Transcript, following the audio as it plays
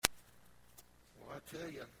tell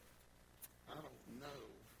you, I don't know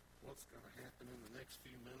what's going to happen in the next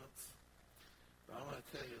few minutes, but I want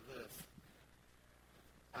to tell you this.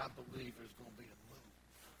 I believe there's going to be a move.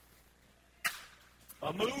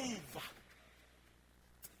 A move.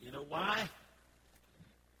 You know why?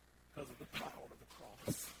 Because of the power of the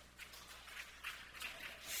cross.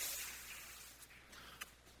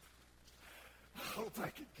 I hope I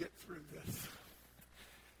can get through this.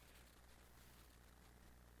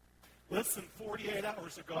 Less than 48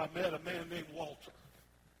 hours ago, I met a man named Walter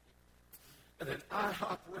at an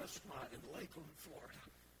IHOP restaurant in Lakeland, Florida.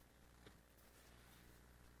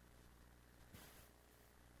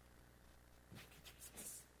 Thank you,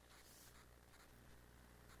 Jesus.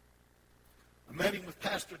 I met him with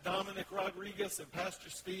Pastor Dominic Rodriguez and Pastor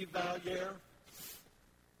Steve Valier.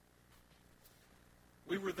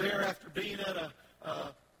 We were there after being at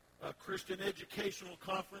a Christian educational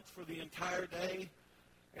conference for the entire day,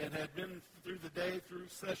 and had been through the day, through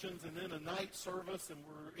sessions, and then a night service, and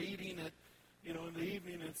we're eating at, in the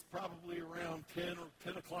evening. It's probably around 10 or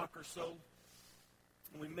 10 o'clock or so.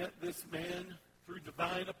 And we met this man through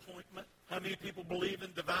divine appointment. How many people believe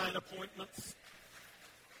in divine appointments?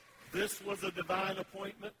 This was a divine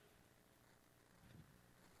appointment.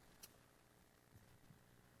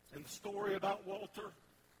 And the story about Walter,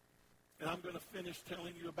 and I'm going to finish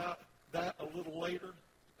telling you about that a little later.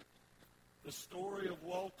 The story of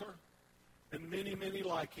Walter and many, many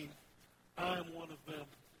like him. I am one of them.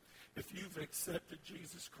 If you've accepted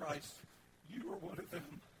Jesus Christ, you are one of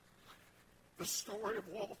them. The story of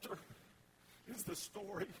Walter is the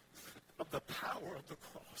story of the power of the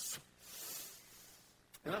cross.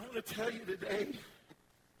 And I want to tell you today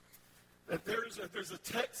that there's a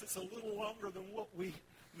text that's a little longer than what we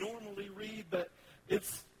normally read, but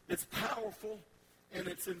it's powerful. And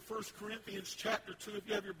it's in 1 Corinthians chapter 2. If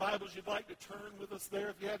you have your Bibles, you'd like to turn with us there.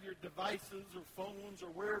 If you have your devices or phones or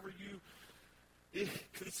wherever you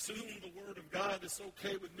consume the Word of God, it's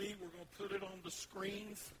okay with me. We're going to put it on the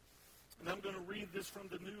screens. And I'm going to read this from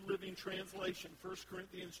the New Living Translation. 1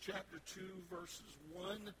 Corinthians chapter 2, verses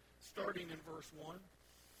 1, starting in verse 1. It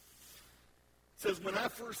says, "When I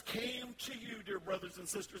first came to you, dear brothers and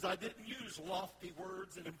sisters, I didn't use lofty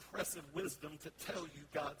words and impressive wisdom to tell you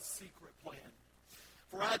God's secret plan.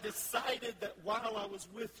 For I decided that while I was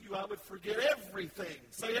with you, I would forget everything,"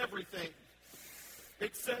 say everything,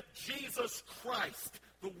 "except Jesus Christ,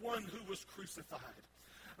 the one who was crucified.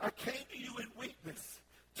 I came to you in weakness,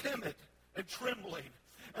 timid, and trembling.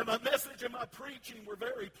 And my message and my preaching were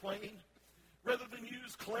very plain. Rather than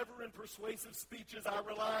use clever and persuasive speeches, I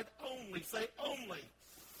relied only, say only,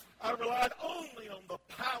 I relied only on the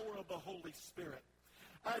power of the Holy Spirit.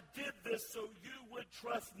 I did this so you would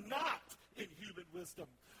trust not in human wisdom,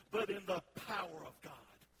 but in the power of God.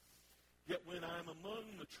 Yet when I am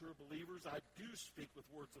among mature believers, I do speak with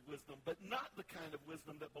words of wisdom, but not the kind of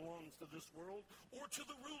wisdom that belongs to this world or to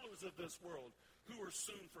the rulers of this world, who are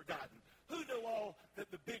soon forgotten." Who know all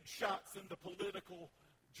that the big shots and the political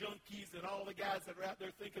junkies and all the guys that are out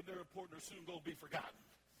there thinking they're important are soon going to be forgotten?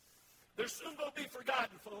 They're soon going to be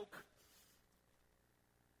forgotten, folk.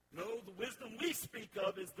 No, the wisdom we speak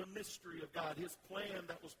of is the mystery of God, his plan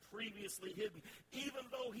that was previously hidden, even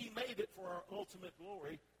though he made it for our ultimate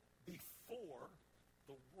glory before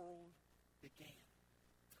the world began.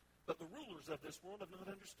 But the rulers of this world have not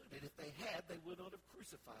understood it. If they had, they would not have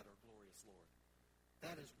crucified our glorious Lord.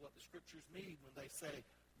 That is what the scriptures mean when they say,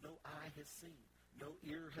 no eye has seen, no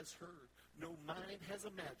ear has heard, no mind has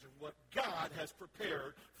imagined what God has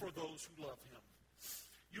prepared for those who love him.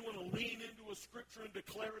 You want to lean into a scripture and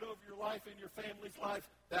declare it over your life and your family's life?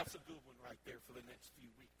 That's a good one right there for the next few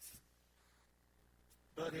weeks.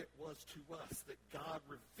 But it was to us that God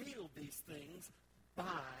revealed these things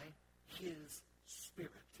by his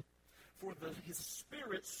Spirit. For his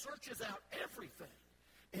Spirit searches out everything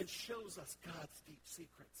and shows us God's deep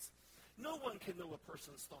secrets. No one can know a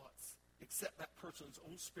person's thoughts except that person's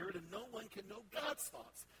own spirit, and no one can know God's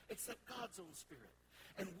thoughts except God's own Spirit.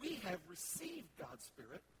 And we have received God's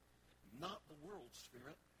Spirit, not the world's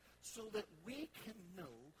spirit, so that we can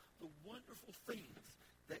know the wonderful things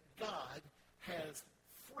that God has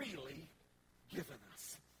freely given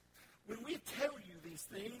us. When we tell you these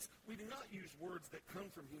things, we do not use words that come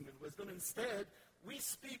from human wisdom. Instead, we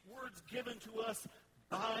speak words given to us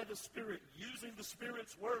by the Spirit, using the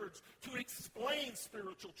Spirit's words to explain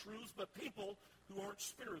spiritual truths, but people who aren't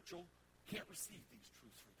spiritual can't receive these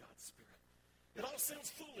truths from God's Spirit. It all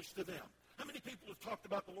sounds foolish to them. How many people have talked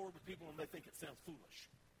about the Lord with people and they think it sounds foolish?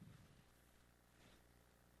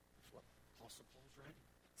 That's what Apostle Paul's writing.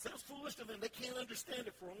 Sounds foolish to them. They can't understand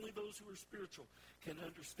it, for only those who are spiritual can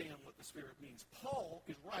understand what the Spirit means. Paul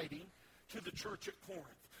is writing to the church at Corinth.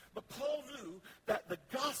 But Paul knew that the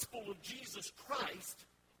gospel of Jesus Christ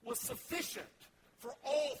was sufficient for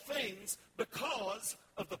all things because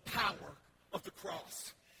of the power of the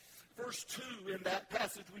cross. Verse 2 in that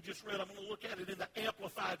passage we just read, I'm going to look at it in the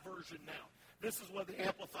Amplified Version now. This is what the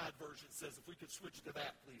Amplified Version says. If we could switch to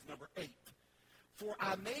that, please. Number 8. For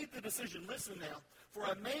I made the decision, listen now, for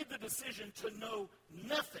I made the decision to know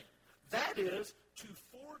nothing. That is, to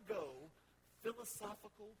forego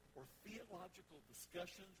philosophical or theological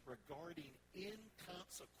discussions regarding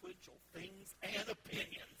inconsequential things and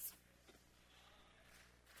opinions.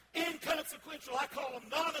 Inconsequential, I call them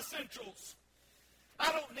non-essentials.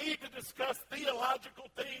 I don't need to discuss theological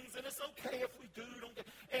things, and it's okay if we do,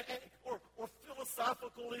 or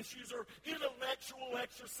philosophical issues or intellectual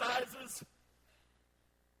exercises.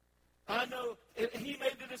 I know he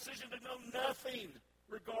made the decision to know nothing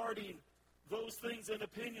regarding those things and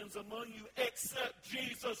opinions among you except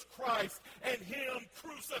Jesus Christ and him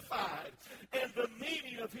crucified and the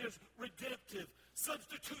meaning of his redemptive,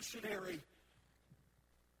 substitutionary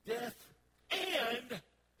death and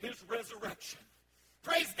his resurrection.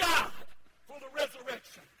 Praise God for the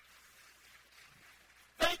resurrection.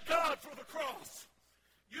 Thank God for the cross.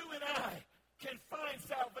 You and I can find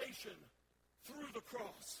salvation through the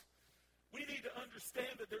cross. We need to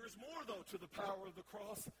understand that there is more, though, to the power of the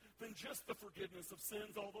cross than just the forgiveness of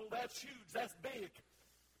sins, although that's huge, that's big.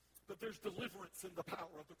 But there's deliverance in the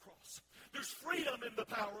power of the cross. There's freedom in the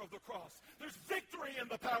power of the cross. There's victory in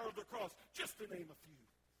the power of the cross, just to name a few.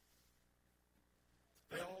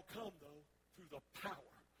 They all come, though, through the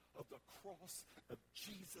power of the cross of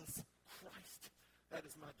Jesus Christ. That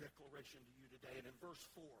is my declaration to you today. And in verse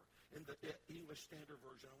 4, in the English Standard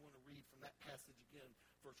Version, I want to read from that passage again,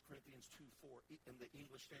 1 Corinthians 2:4. In the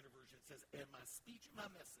English Standard Version, it says, and my speech and my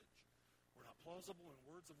message were not plausible in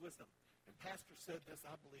words of wisdom. And Pastor said this,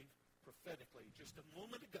 I believe, prophetically just a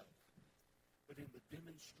moment ago, but in the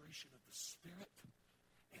demonstration of the Spirit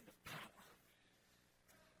and of power.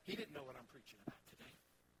 He didn't know what I'm preaching about today.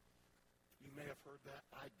 You may have heard that.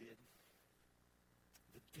 I did.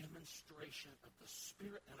 The demonstration of the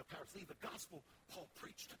Spirit and of power. See, the gospel Paul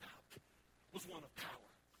preached about was one of power.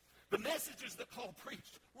 The messages that Paul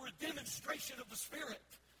preached were a demonstration of the Spirit.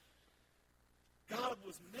 God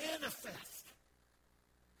was manifest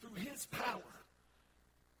through his power.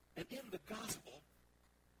 And in the gospel,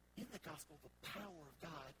 the power of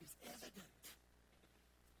God is evident.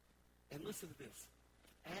 And listen to this.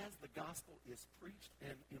 As the gospel is preached,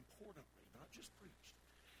 and importantly, not just preached,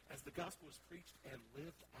 as the gospel is preached and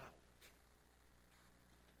lived out,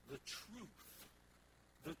 the truth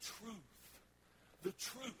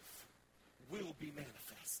will be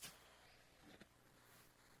manifest.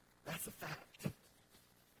 That's a fact.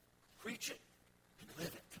 Preach it and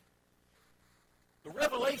live it. The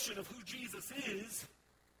revelation of who Jesus is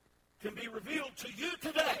can be revealed to you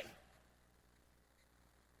today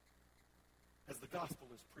as the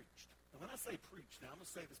gospel is preached. And when I say preached, now I'm going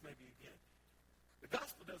to say this maybe again. The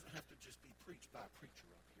gospel doesn't have to just be preached by a preacher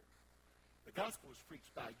up here. The gospel is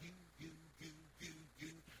preached by you. You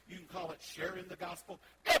can call it sharing the gospel.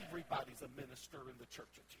 Everybody's a minister in the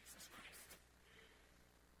church of Jesus Christ.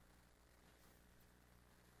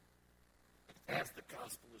 As the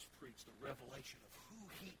gospel is preached, the revelation of who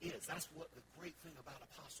he is. That's what the great thing about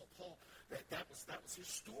Apostle Paul, that was his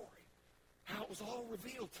story. How it was all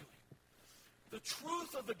revealed to him. The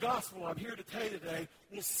truth of the gospel, I'm here to tell you today,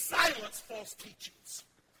 will silence false teachings.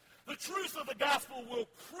 The truth of the gospel will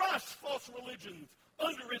crush false religions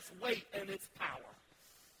under its weight and its power.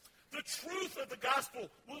 The truth of the gospel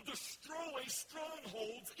will destroy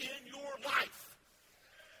strongholds in your life.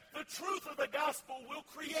 The truth of the gospel will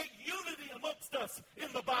create unity amongst us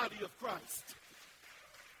in the body of Christ.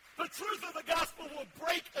 The truth of the gospel will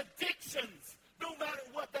break addictions, no matter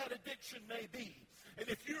what that addiction may be. And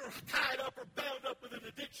if you're tied up or bound up with an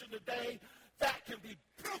addiction today, that can be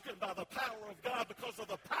broken by the power of God because of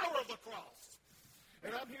the power of the cross.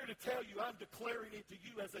 And I'm here to tell you, I'm declaring it to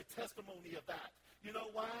you as a testimony of that. You know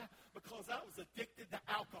why? Because I was addicted to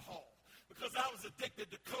alcohol. Because I was addicted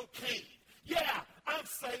to cocaine. Yeah, I'm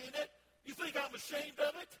saying it. You think I'm ashamed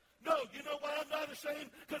of it? No, you know why I'm not ashamed?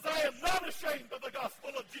 Because I am not ashamed of the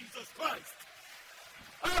gospel of Jesus Christ.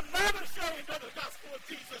 I'm not ashamed of the gospel of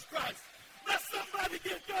Jesus Christ. Let somebody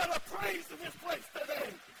give God a praise in this place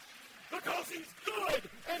today. Because he's good,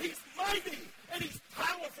 and he's mighty, and he's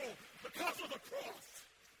powerful because of the cross.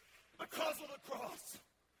 Because of the cross.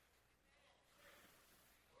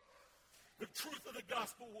 The truth of the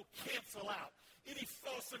gospel will cancel out any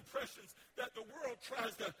false impressions that the world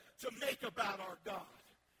tries to make about our God.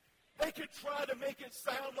 They could try to make it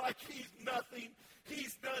sound like he's nothing. He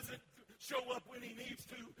doesn't show up when he needs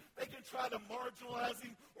to. They can try to marginalize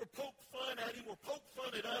him or poke fun at him or poke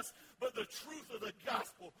fun at us, but the truth of the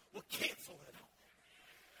gospel will cancel it all.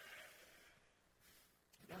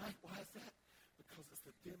 Why is that? Because it's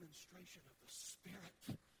the demonstration of the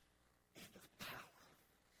Spirit and of power.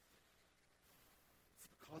 It's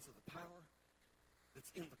because of the power that's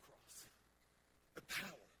in the cross. The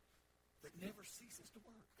power that never ceases to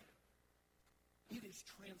work. It is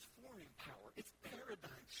transforming power. It's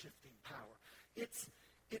paradigm-shifting power. It's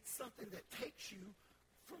something that takes you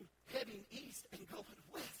from heading east and going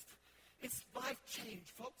west. It's life change,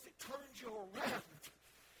 folks. It turns you around.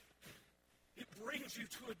 It brings you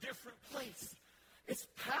to a different place. It's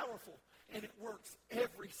powerful, and it works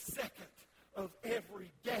every second of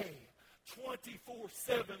every day,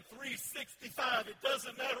 24/7, 365. It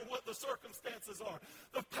doesn't matter what the circumstances are.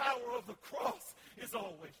 The power of the cross is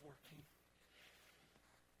always working.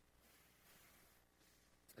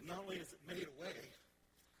 And not only has it made a way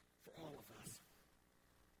for all of us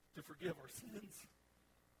to forgive our sins,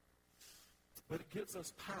 but it gives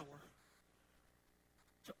us power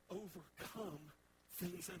to overcome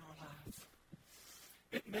things in our lives.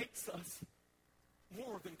 It makes us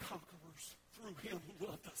more than conquerors through him who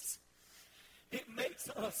loved us. It makes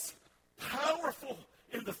us powerful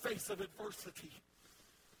in the face of adversity.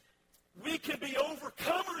 We can be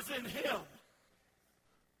overcomers in him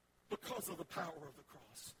because of the power of the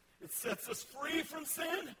cross. It sets us free from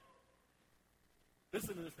sin.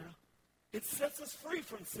 Listen to this now. It sets us free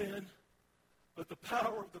from sin, but the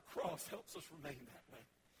power of the cross helps us remain that way.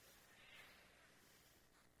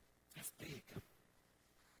 That's big.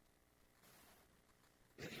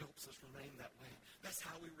 It helps us remain that way. That's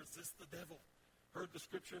how we resist the devil. Heard the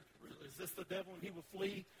scripture? Resist the devil and he will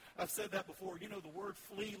flee. I've said that before. You know the word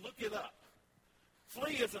flee? Look it up.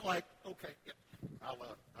 Flee isn't like, okay, yeah, I'll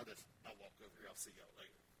walk over here. I'll see y'all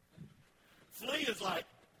later. Flee is like,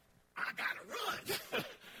 I gotta run.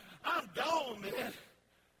 I'm gone, man.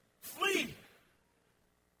 Flee.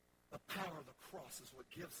 The power of the cross is what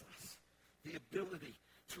gives us the ability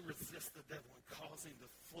to resist the devil and cause him to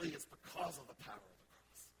flee. Is because of the power of the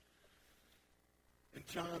cross. And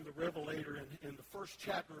John the Revelator in the first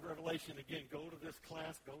chapter of Revelation, again, go to this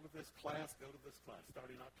class, starting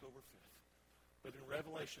October 5th. But in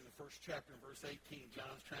Revelation, the first chapter, in verse 18,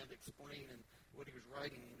 John's trying to explain and what he was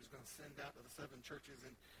writing. He was going to send out to the 7 churches,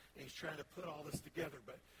 and he's trying to put all this together.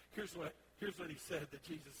 But here's what he said that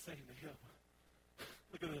Jesus is saying to him.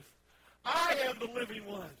 Look at this. I am the living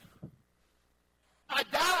one. I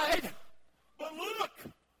died, but look,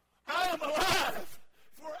 I am alive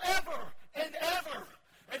forever and ever.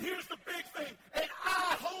 And here's the big thing. And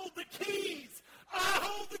I hold the keys. I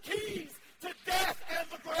hold the keys to death and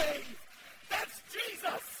the grave. That's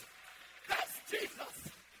Jesus. That's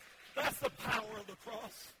Jesus. That's the power of the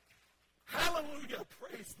cross. Hallelujah.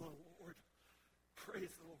 Praise the Lord.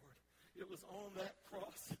 Praise the Lord. It was on that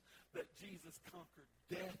cross that Jesus conquered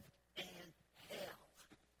death and hell.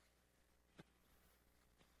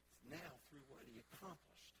 It's now through what he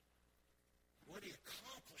accomplished. What he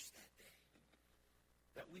accomplished that day.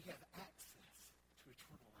 That we have access to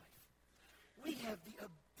eternal life. We have the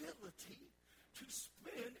ability to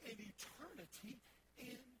spend an eternity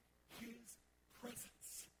in his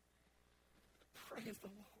presence. Praise the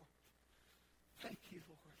Lord. Thank you,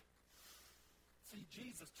 Lord. See,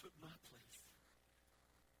 Jesus took my place.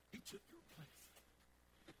 He took your place.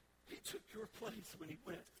 He took your place when he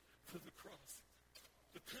went to the cross.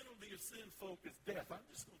 The penalty of sin, folk, is death. I'm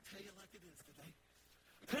just going to tell you like it is today.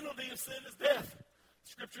 The penalty of sin is death.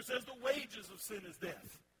 Scripture says the wages of sin is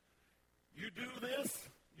death. You do this,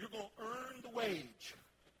 you're going to earn the wage.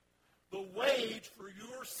 The wage for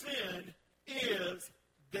your sin is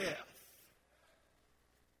death.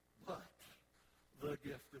 But the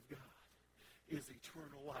gift of God is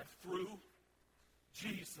eternal life through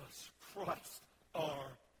Jesus Christ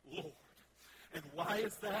our Lord. And why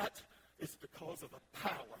is that? It's because of the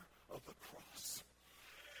power of the cross.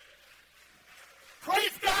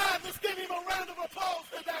 Praise God. Let's give him a round of applause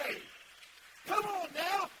today. Come on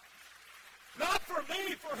now. Not for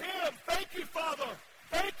me, for him. Thank you, Father.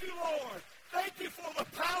 Thank you, Lord. Thank you for the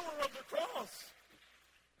power of the cross.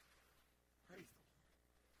 Praise the Lord.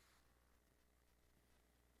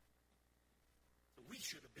 So we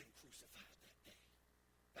should have been crucified that day.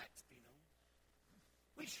 Facts be known.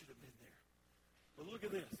 We should have been there. But look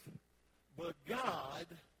at this. But God,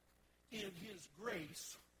 in his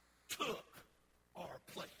grace, took our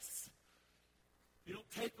place. You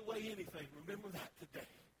don't take away anything. Remember that today.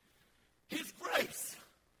 His grace,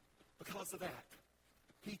 because of that,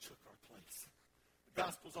 he took our place. The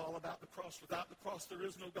gospel's all about the cross. Without the cross, there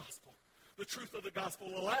is no gospel. The truth of the gospel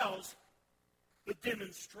allows the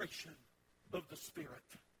demonstration of the Spirit.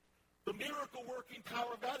 The miracle-working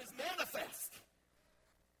power of God is manifest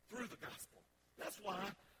through the gospel. That's why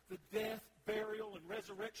the death, burial, and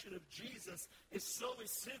resurrection of Jesus is so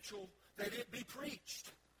essential that it be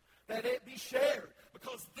preached, that it be shared,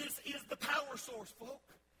 because this is the power source, folk.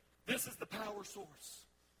 This is the power source.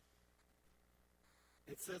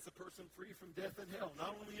 It sets a person free from death and hell.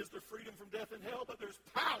 Not only is there freedom from death and hell, but there's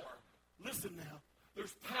power. Listen now.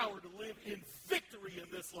 There's power to live in victory in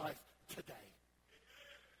this life today.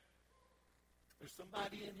 There's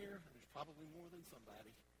somebody in here, and there's probably more than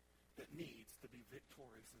somebody, that needs to be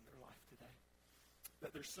victorious in their life today.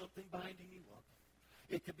 That there's something binding you up.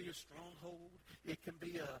 It can be a stronghold. It can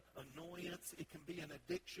be an annoyance. It can be an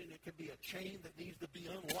addiction. It can be a chain that needs to be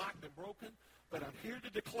unlocked and broken. But I'm here to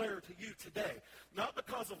declare to you today, not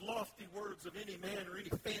because of lofty words of any man or any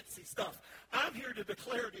fancy stuff. I'm here to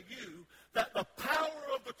declare to you that the power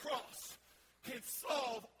of the cross can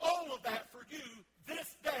solve all of that for you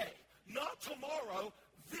this day. Not tomorrow,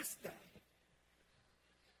 this day.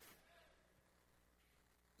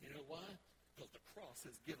 You know why? Because the cross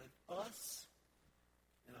has given us,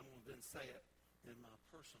 and I'm going to then say it in my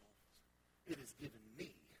personal, it has given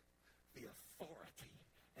me the authority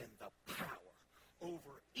and the power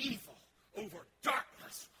over evil, over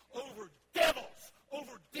darkness, over devils,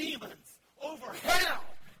 over demons, over hell.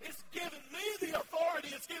 It's given me the authority.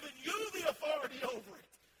 It's given you the authority over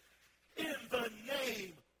it. In the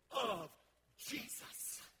name of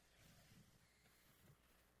Jesus.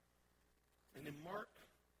 And in Mark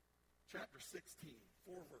chapter 16,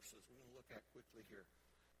 4 verses we're going to look at quickly here.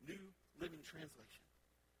 New Living Translation.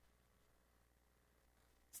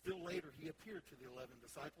 Still later, he appeared to the 11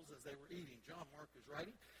 disciples as they were eating. John Mark is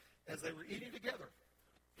writing. As they were eating together,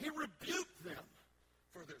 he rebuked them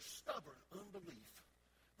for their stubborn unbelief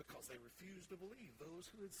because they refused to believe those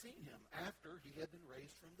who had seen him after he had been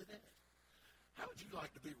raised from the dead. How would you like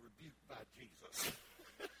to be rebuked by Jesus?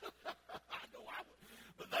 I know I would.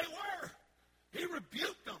 But they were. He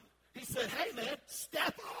rebuked them. He said, hey, man,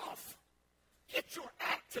 step off. Get your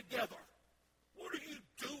act together. What are you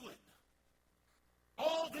doing?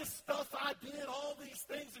 All this stuff I did, all these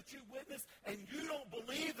things that you witnessed, and you don't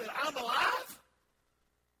believe that I'm alive?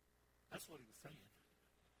 That's what he was saying.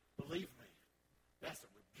 Believe me, that's a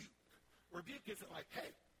rebuke. Rebuke isn't like, hey,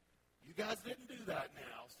 you guys didn't do that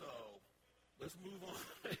now, so let's move on.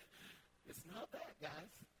 It's not that, guys.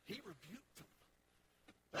 He rebuked them.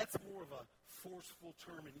 That's more of a forceful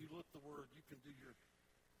term, and you look the word, you can do your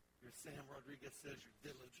Sam Rodriguez says your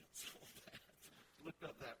diligence on that. Look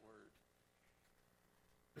up that word.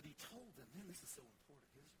 But he told them, man, this is so important.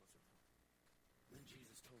 This is what's important. Then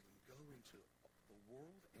Jesus told them, go into the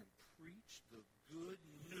world and preach the good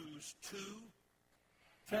news to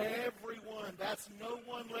everyone. That's no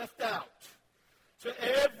one left out. To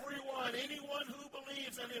everyone, anyone who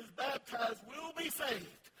believes and is baptized will be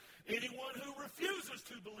saved. Anyone who refuses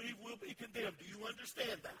to believe will be condemned. Do you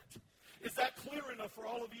understand that? Is that clear enough for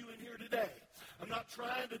all of you in here today? I'm not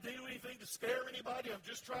trying to do anything to scare anybody. I'm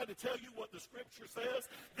just trying to tell you what the Scripture says.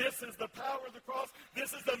 This is the power of the cross.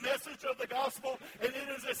 This is the message of the gospel, and it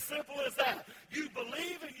is as simple as that. You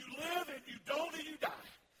believe and you live, and you don't and you die.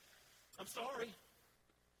 I'm sorry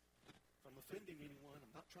if I'm offending anyone.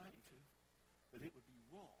 I'm not trying to. But it would be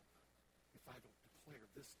wrong if I don't declare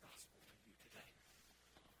this gospel to you today.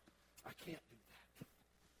 I can't do that.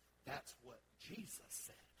 That's what Jesus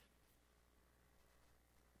said.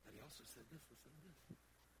 But he also said this, listen to this.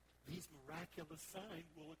 These miraculous signs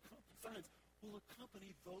will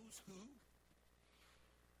accompany those who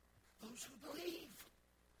believe.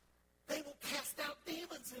 They will cast out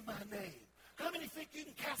demons in my name. How many think you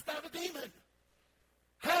can cast out a demon?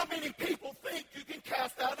 How many people think you can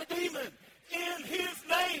cast out a demon? In his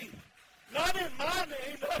name. Not in my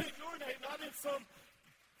name, not in your name, not in some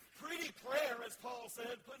pretty prayer, as Paul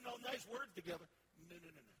said, putting all nice words together. No.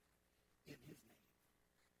 In his name.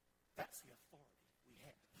 That's the authority we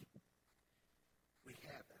have. We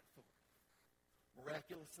have that authority.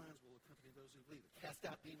 Miraculous signs will accompany those who believe. Cast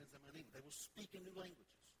out demons in my name. They will speak in new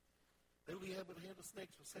languages. They will be able to handle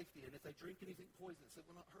snakes with safety, and if they drink anything poisonous, it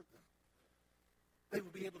will not hurt them. They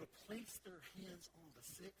will be able to place their hands on the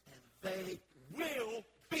sick, and they will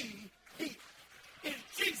be healed. In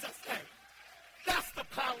Jesus' name. That's the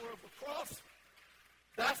power of the cross.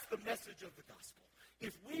 That's the message of the gospel.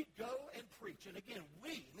 If we go and preach, and again,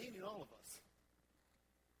 we, meaning all of us,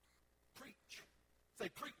 preach. Say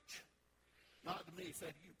preach. Not to me, say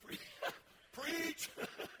to you, preach. Preach.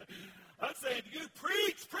 I'm saying to you,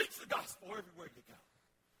 preach the gospel everywhere you go.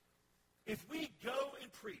 If we go and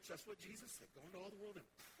preach, that's what Jesus said, go into all the world and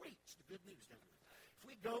preach the good news down there. If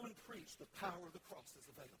we go and preach, the power of the cross is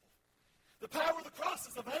available. The power of the cross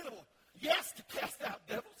is available, yes, to cast out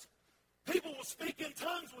devils. People will speak in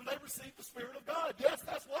tongues when they receive the Spirit of God. Yes,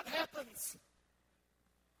 that's what happens.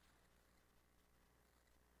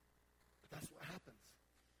 But that's what happens.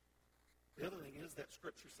 The other thing is that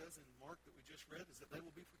Scripture says in Mark that we just read is that they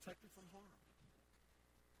will be protected from harm.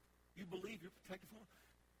 You believe you're protected from harm.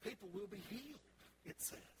 People will be healed, it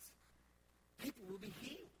says. People will be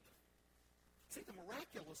healed. See, the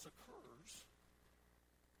miraculous occurs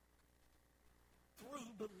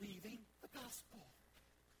through believing the gospel.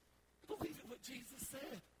 Believing what Jesus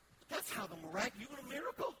said. That's how the miraculous. You want a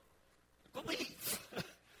miracle? Believe.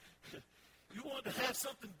 You want to have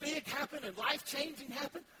something big happen and life-changing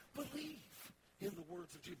happen? Believe in the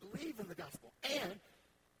words of Jesus. Believe in the gospel. And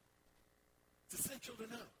it's essential to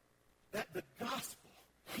know that the gospel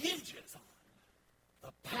hinges on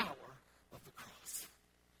the power of the cross.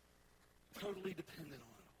 Totally dependent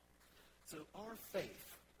on it all. So our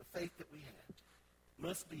faith, the faith that we have,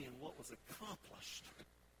 must be in what was accomplished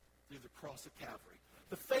through the cross of Calvary.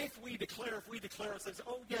 The faith we declare, if we declare ourselves,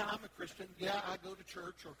 oh yeah, I'm a Christian, yeah, I go to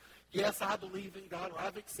church, or yes, I believe in God, or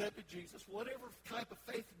I've accepted Jesus, whatever type of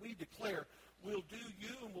faith we declare will do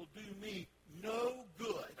you and will do me no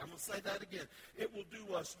good. I'm going to say that again. It will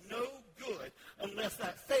do us no good unless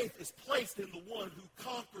that faith is placed in the one who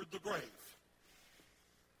conquered the grave.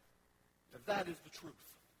 And that is the truth.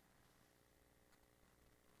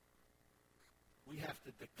 We have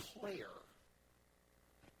to declare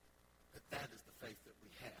that that is the faith that we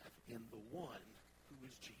have in the one who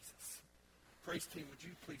is Jesus. Praise team, would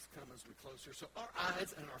you please come as we close here? So our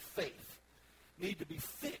eyes and our faith need to be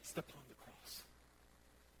fixed upon the cross.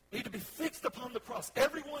 Need to be fixed upon the cross.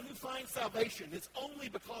 Everyone who finds salvation is only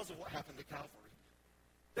because of what happened to Calvary.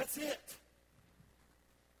 That's it.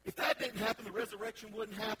 If that didn't happen, the resurrection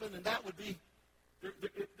wouldn't happen, and that would be,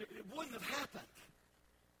 it wouldn't have happened.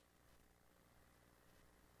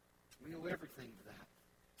 We owe everything to that.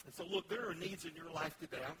 And so, look, there are needs in your life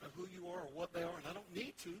today. I don't know who you are or what they are, and I don't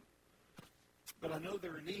need to. But I know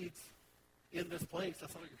there are needs in this place. I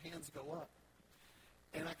saw your hands go up.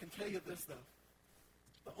 And I can tell you this, though.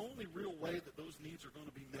 The only real way that those needs are going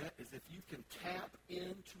to be met is if you can tap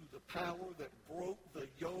into the power that broke the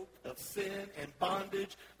yoke of sin and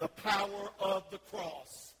bondage, the power of the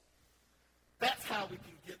cross. That's how we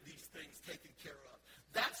can get these things taken care of.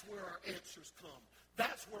 That's where our answers come.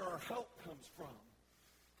 That's where our help comes from.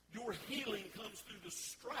 Your healing comes through the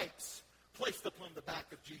stripes placed upon the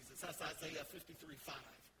back of Jesus. That's Isaiah 53:5.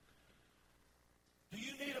 Do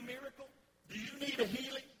you need a miracle? Do you need a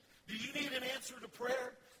healing? Do you need an answer to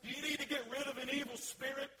prayer? Do you need to get rid of an evil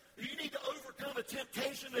spirit? Do you need to overcome a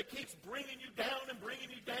temptation that keeps bringing you down and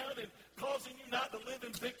causing you not to live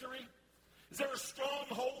in victory? Is there a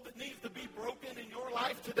stronghold that needs to be broken in your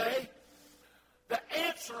life today? The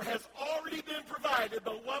answer has already been provided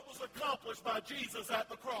by what was accomplished by Jesus at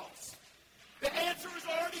the cross. The answer is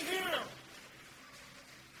already here.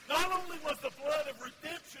 Not only was the blood of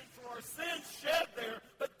redemption for our sins shed there,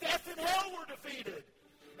 but death and hell were defeated.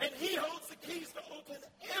 And he holds the keys to open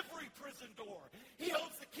every prison door. He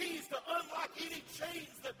holds the keys to unlock any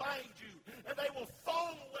chains that bind you. And they will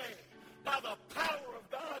fall away by the power of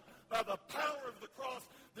God, by the power of the cross,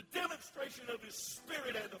 the demonstration of his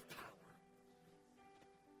Spirit and of power.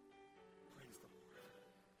 Praise the Lord.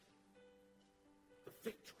 The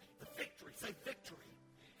victory, say victory.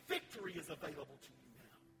 Victory is available to you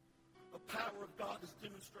now. The power of God is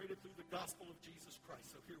demonstrated through the gospel of Jesus Christ.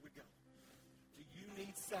 So here we go. Do you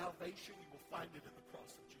need salvation? You will find it in the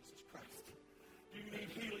cross of Jesus Christ. Do you need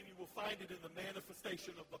healing? You will find it in the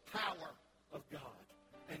manifestation of the power of God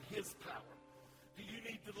and his power. Do you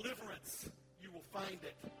need deliverance? You will find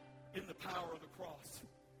it in the power of the cross.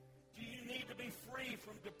 Do you need to be free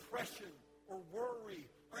from depression or worry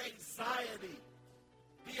or anxiety?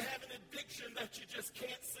 Do you have an addiction that you just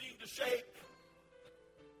can't seem to shake?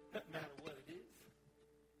 Doesn't matter what it is.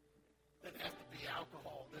 Doesn't have to be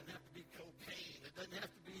alcohol. Doesn't have to be cocaine. It doesn't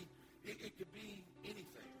have to be, it could be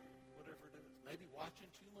anything, whatever it is. Maybe watching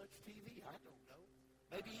too much TV. I don't know.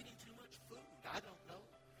 Maybe eating too much food. I don't know.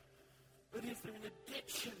 But is there an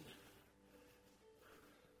addiction?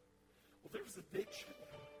 Well, there's addiction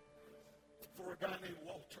for a guy named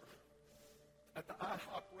Walter at the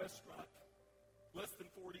IHOP restaurant less than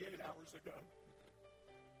 48 hours ago.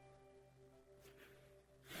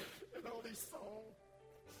 And all he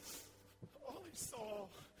saw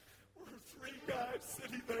were three guys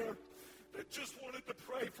sitting there that just wanted to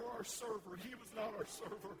pray for our server. He was not our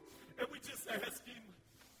server. And we just asked him,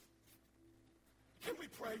 can we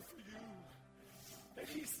pray for you? And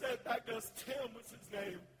he said back to us, Tim was his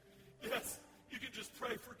name. Yes, you can just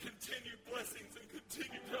pray for continued blessings and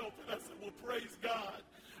continued help. And I said, well, praise God.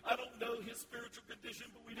 I don't know his spiritual condition,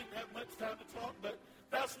 but we didn't have much time to talk, but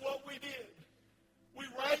that's what we did. We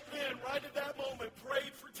right at that moment,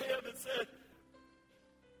 prayed for Tim and said,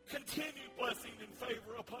 continued blessing and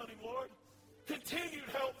favor upon him, Lord. Continued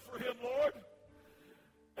help for him, Lord.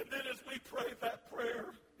 And then as we prayed that prayer,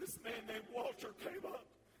 this man named Walter came up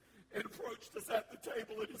and approached us at the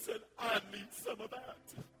table and he said, I need some of that.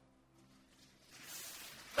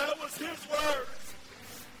 That was his words.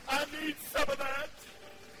 I need some of